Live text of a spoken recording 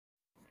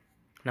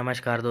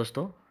नमस्कार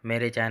दोस्तों,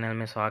 मेरे चैनल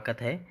में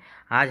स्वागत है।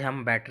 आज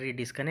हम बैटरी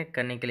डिस्कनेक्ट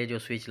करने के लिए जो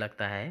स्विच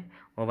लगता है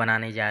वो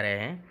बनाने जा रहे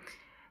हैं।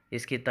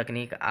 इसकी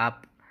तकनीक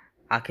आप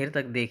आखिर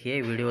तक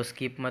देखिए, वीडियो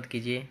स्किप मत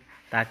कीजिए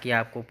ताकि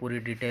आपको पूरी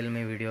डिटेल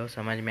में वीडियो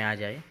समझ में आ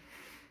जाए।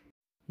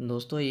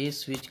 दोस्तों, ये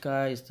स्विच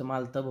का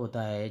इस्तेमाल तब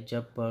होता है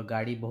जब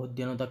गाड़ी बहुत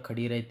दिनों तक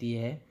खड़ी रहती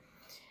है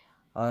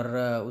और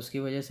उसकी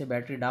वजह से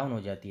बैटरी डाउन हो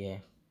जाती है।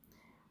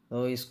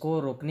 तो इसको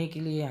रोकने के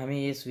लिए हमें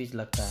ये स्विच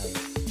लगता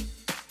है।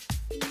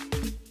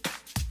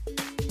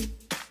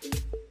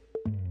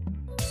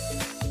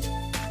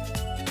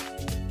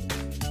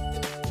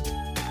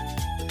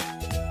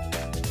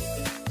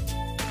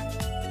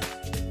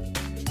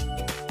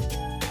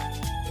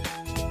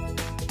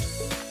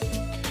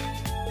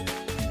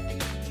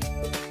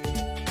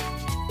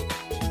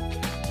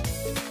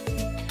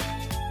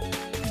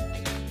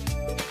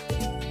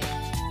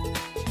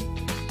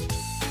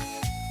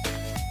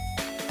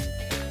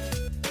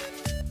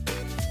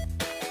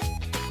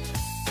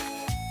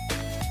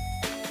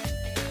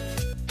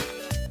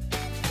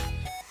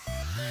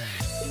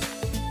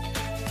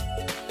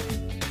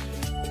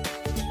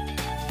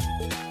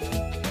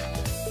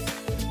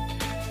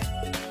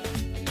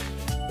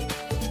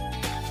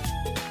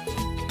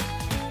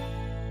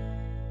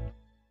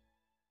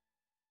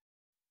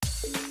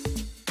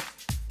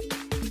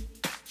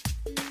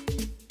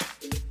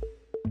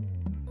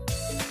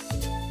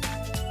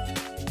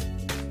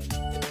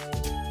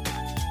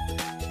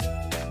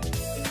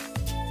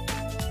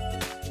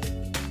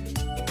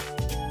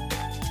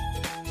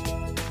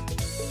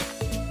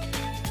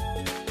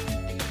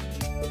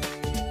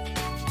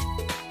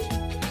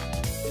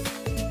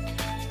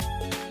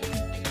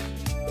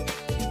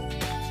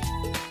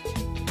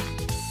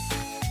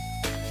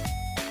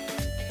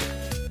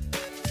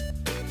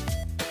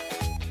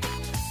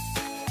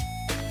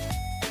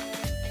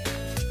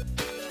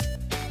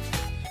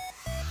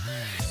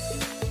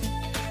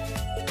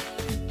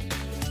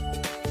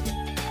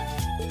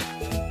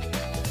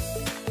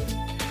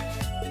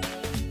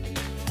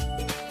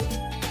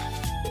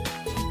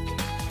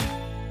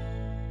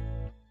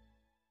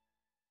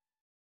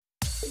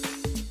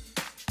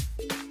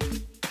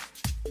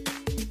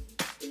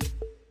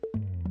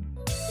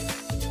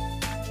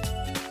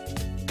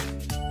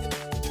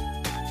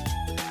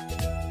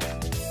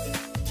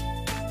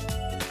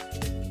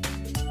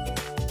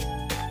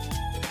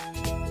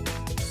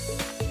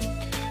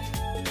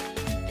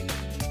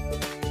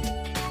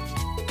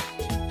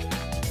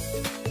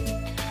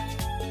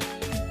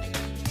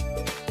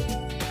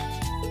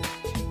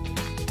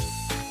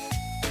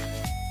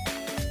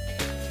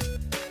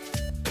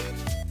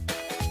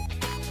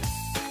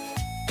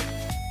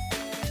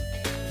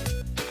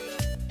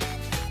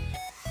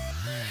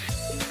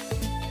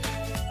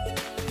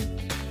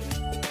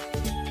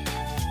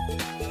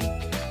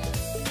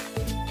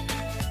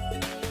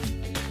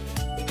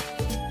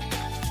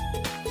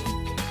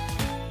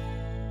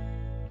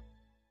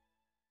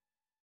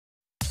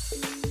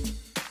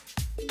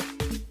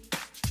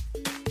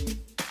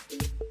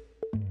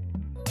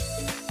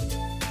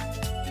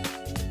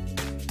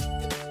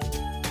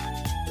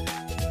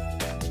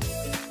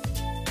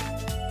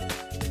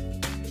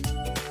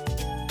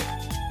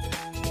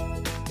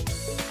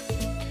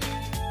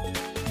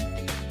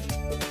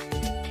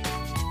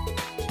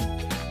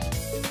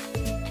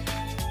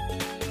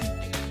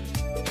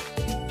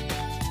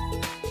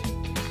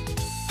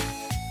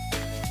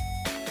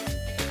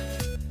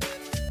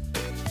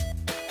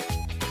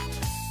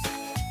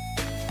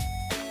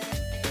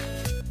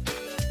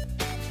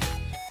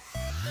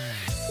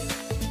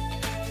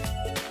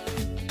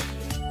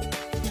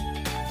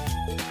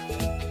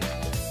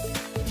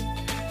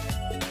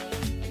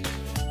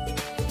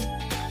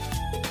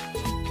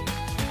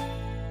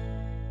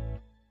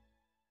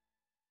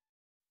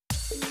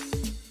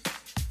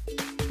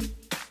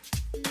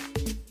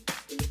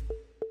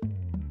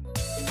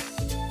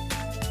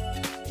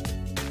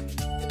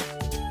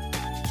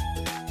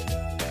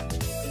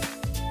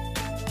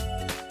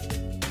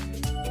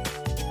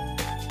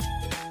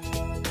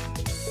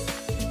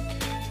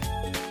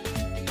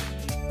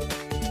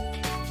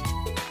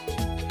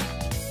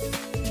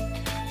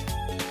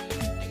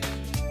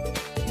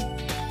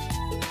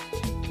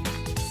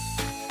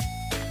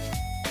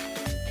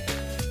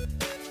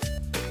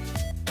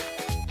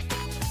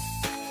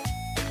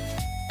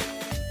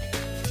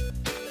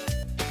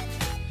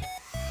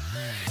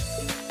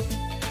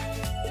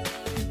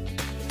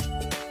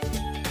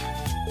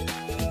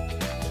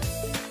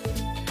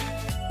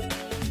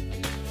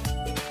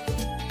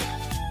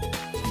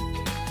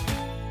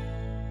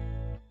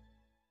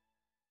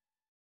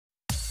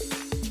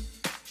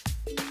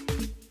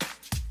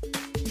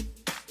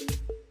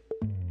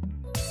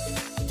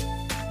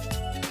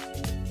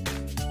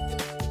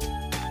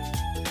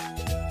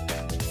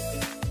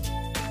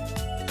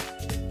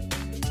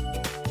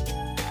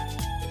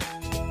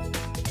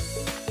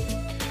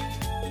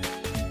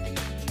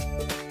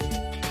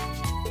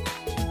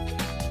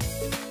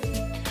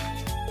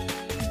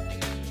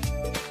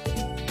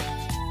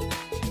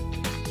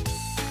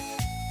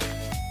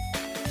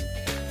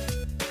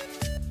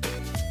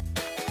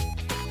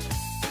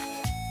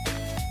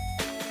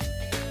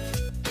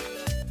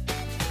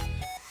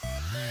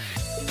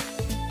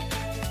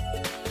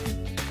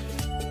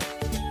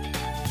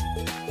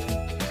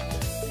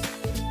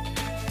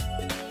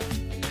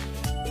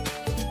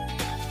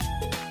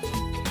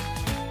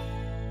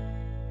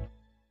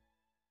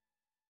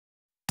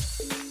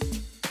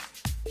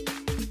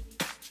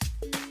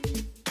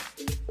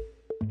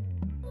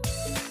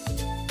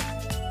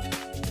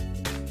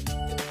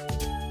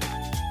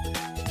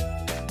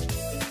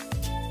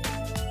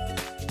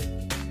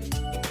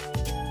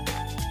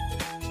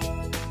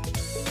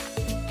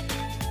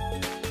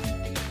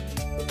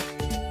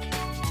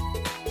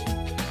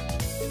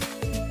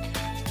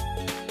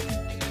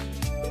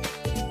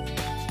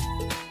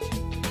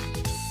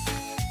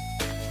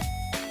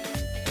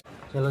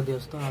 चलो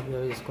दोस्तों, अब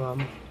इसको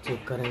हम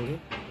चेक करेंगे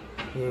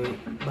ये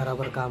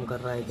बराबर काम कर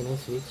रहा है कि नहीं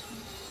स्विच।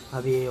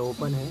 अभी ये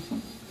ओपन है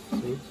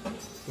स्विच,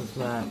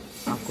 इसमें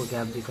आपको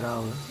गैप दिख रहा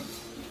होगा।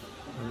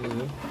 अभी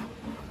ये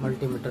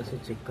मल्टीमीटर से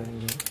चेक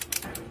करेंगे।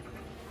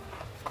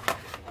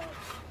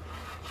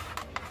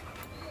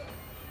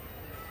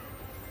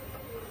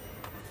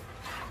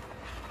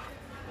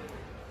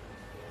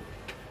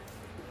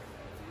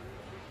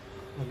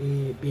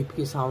 अभी बीप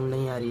की साउंड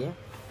नहीं आ रही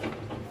है।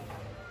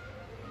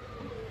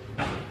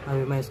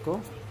 अभी मैं इसको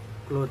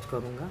क्लोज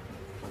करूँगा।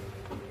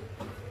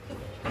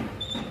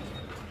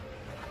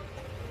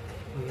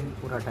 ये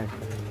पूरा टाइट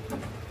करेंगे।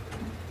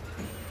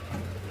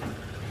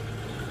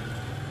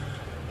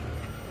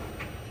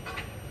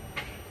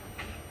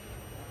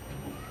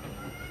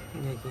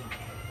 देखिए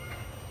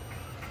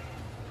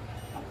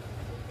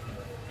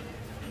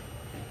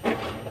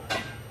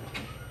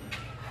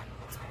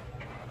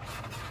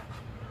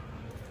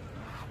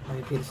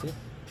अभी फिर से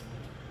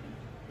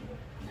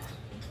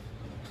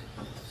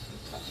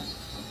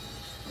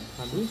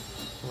अभी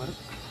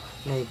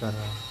वर्क नहीं कर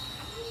रहा है।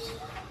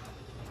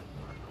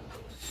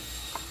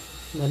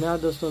 धन्यवाद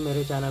दोस्तों,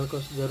 मेरे चैनल को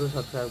ज़रूर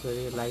सब्सक्राइब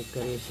करिए, लाइक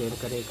करिए, शेयर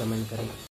करिए, कमेंट करें।